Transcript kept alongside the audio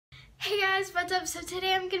Hey guys, what's up? So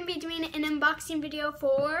today I'm going to be doing an unboxing video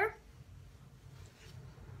for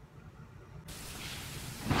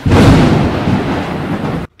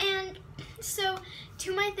two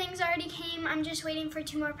of my things already came. I'm just waiting for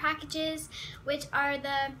two more packages, which are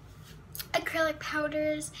the acrylic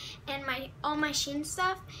powders and all my sheen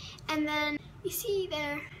stuff. And then you see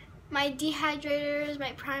there my dehydrators,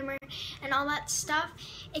 my primer, and all that stuff.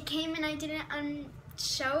 It came and I didn't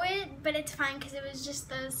show it, but it's fine because it was just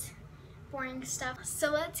those boring stuff. So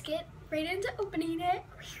let's get right into opening it.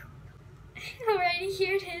 Alrighty,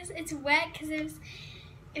 here it is. It's wet because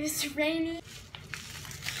it was rainy.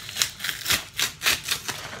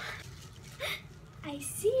 I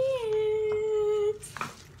see it.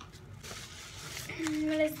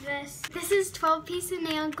 What is this? This is 12 piece of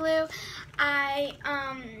nail glue. I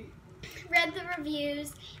read the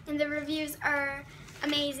reviews, and the reviews are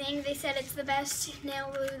amazing. They said it's the best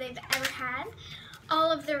nail glue they've ever had. All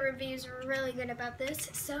of the reviews were really good about this,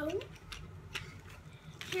 so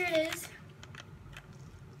here it is.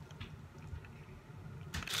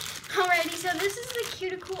 Alrighty, so this is the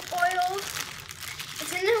cuticle oil.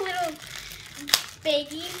 It's in a little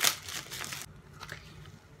baggie.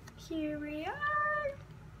 Here we are.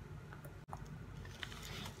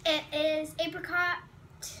 It is apricot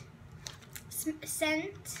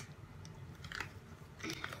scent.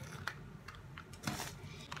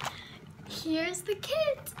 Here's the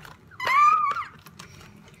kit.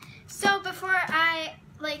 So before I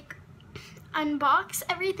unbox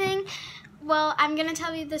everything, well, I'm gonna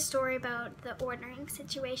tell you the story about the ordering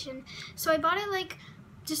situation. So I bought it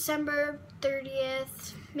December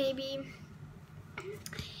 30th, maybe.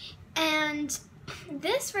 And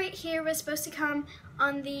this right here was supposed to come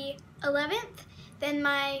on the 11th. Then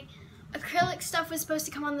my acrylic stuff was supposed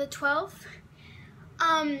to come on the 12th.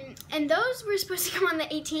 And those were supposed to come on the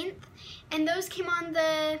 18th. And those came on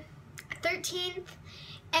the 13th.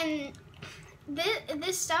 And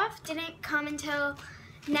this stuff didn't come until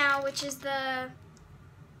now, which is the,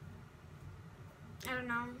 I don't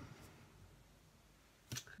know.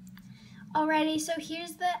 Alrighty, so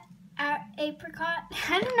here's the apricot.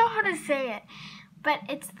 I don't know how to say it, but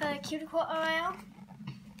it's the cuticle oil.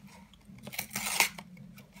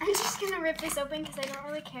 I'm just gonna rip this open because I don't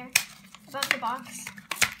really care about the box.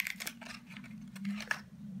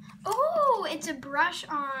 Oh, it's a brush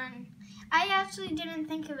on. I actually didn't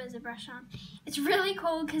think it was a brush on. It's really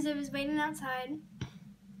cold because it was waiting outside.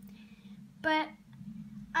 But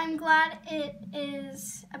I'm glad it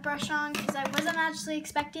is a brush on because I wasn't actually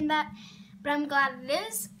expecting that. But I'm glad it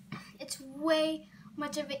is. It's way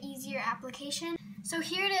much of an easier application. So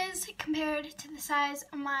here it is compared to the size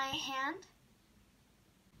of my hand.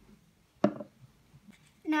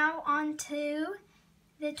 Now on to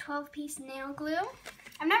the 12-piece nail glue.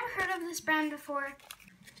 I've never heard of this brand before.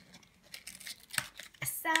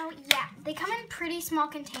 So yeah, they come in pretty small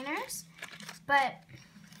containers, but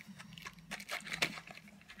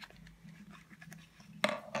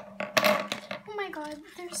oh my god,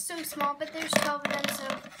 they're so small, but there's 12 of them, so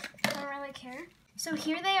I don't really care. So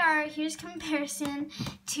here they are. Here's comparison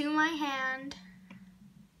to my hand.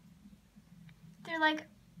 They're like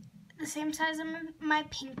the same size as my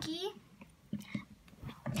pinky.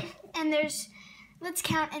 And let's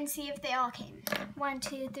count and see if they all came. 1,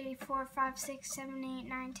 2, 3, 4, 5, 6, 7, 8,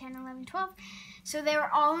 9, 10, 11, 12. So they were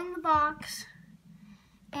all in the box.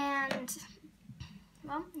 And,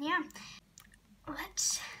 well, yeah.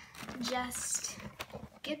 Let's just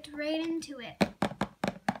get right into it.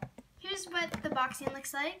 Here's what the boxing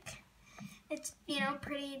looks like. It's,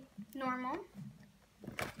 pretty normal.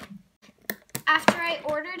 After I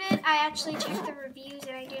ordered it, I actually checked the reviews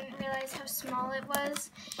and I didn't realize how small it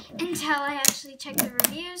was until I actually checked the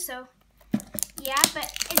reviews. So, yeah, but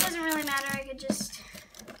it doesn't really matter. I could just...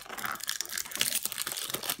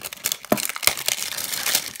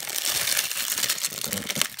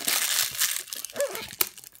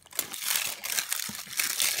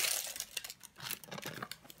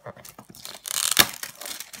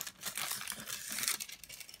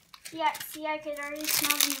 Yeah, see, I could already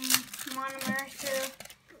smell the monomer through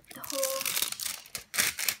the whole.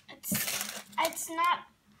 It's not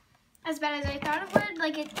as bad as I thought it would.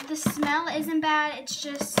 The smell isn't bad. It's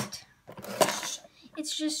just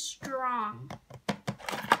strong.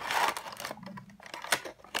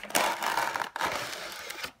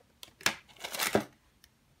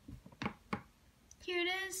 Here it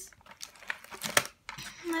is.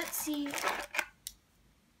 Let's see.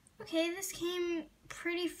 Okay, this came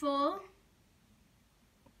pretty full.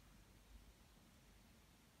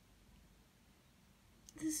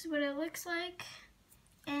 This is what it looks like,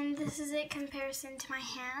 and this is it comparison to my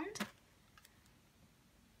hand.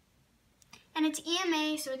 And it's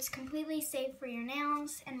EMA, so it's completely safe for your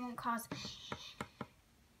nails and won't cause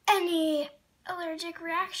any allergic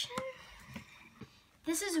reaction.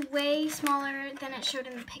 This is way smaller than it showed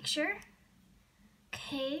in the picture.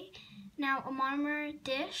 Okay, now a monomer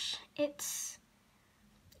dish. It's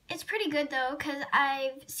pretty good though, because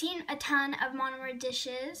I've seen a ton of monomer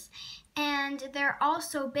dishes and they're all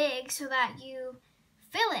so big so that you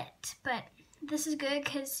fill it. But this is good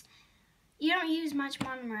because you don't use much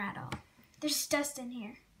monomer at all. There's dust in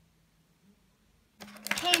here.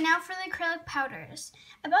 Okay, now for the acrylic powders.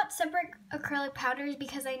 I bought separate acrylic powders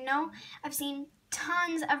because I know I've seen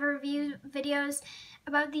tons of review videos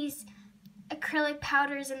about these acrylic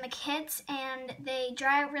powders in the kits, and they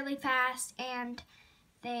dry out really fast and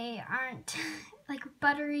they aren't like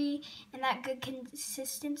buttery and that good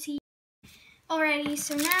consistency. Alrighty,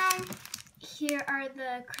 so now here are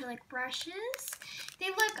the acrylic brushes. They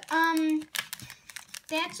look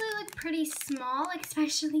they actually look pretty small,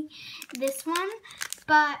 especially this one,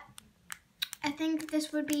 but I think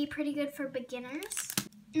this would be pretty good for beginners.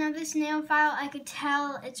 Now this nail file, I could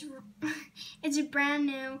tell it's brand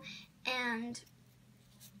new and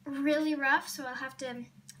really rough, so I'll have to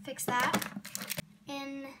fix that.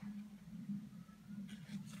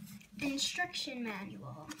 Instruction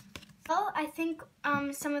manual. Well, I think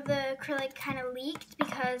some of the acrylic kind of leaked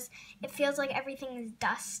because it feels like everything is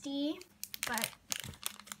dusty, but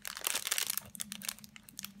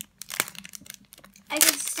I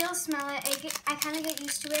could still smell it. I kind of get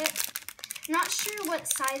used to it. Not sure what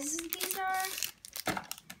sizes these are.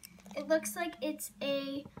 It looks like it's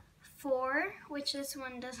a 4, which this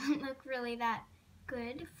one doesn't look really that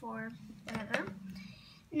good for whatever.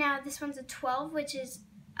 Now this one's a 12, which is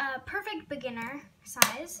a perfect beginner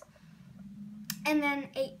size. And then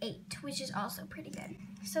a 8, which is also pretty good.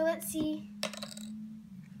 So let's see.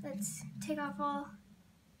 Let's take off all.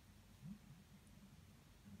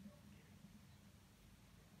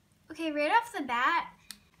 Okay, right off the bat,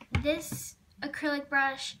 this acrylic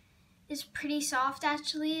brush is pretty soft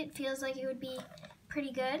actually. It feels like it would be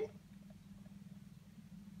pretty good.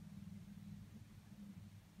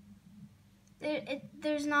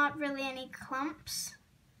 There's not really any clumps,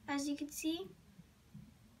 as you can see.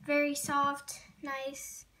 Very soft,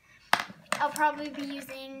 nice. I'll probably be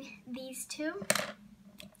using these two.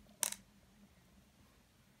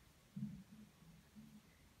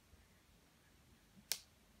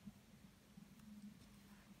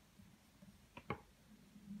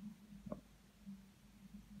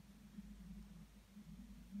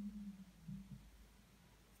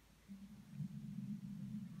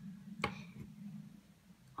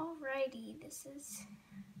 Alrighty, this is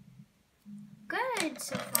good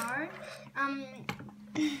so far.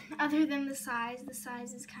 Other than the size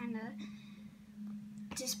is kind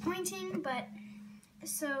of disappointing, but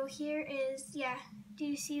so here is, yeah, do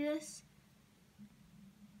you see this?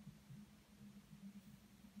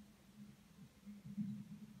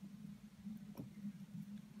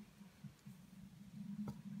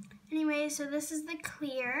 Anyway, so this is the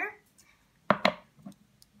clear.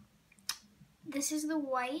 This is the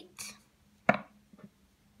white.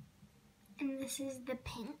 And this is the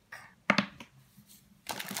pink.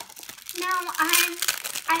 Now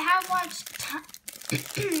I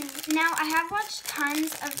have watched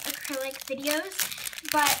tons of acrylic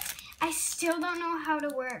videos, but I still don't know how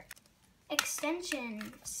to work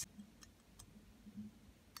extensions.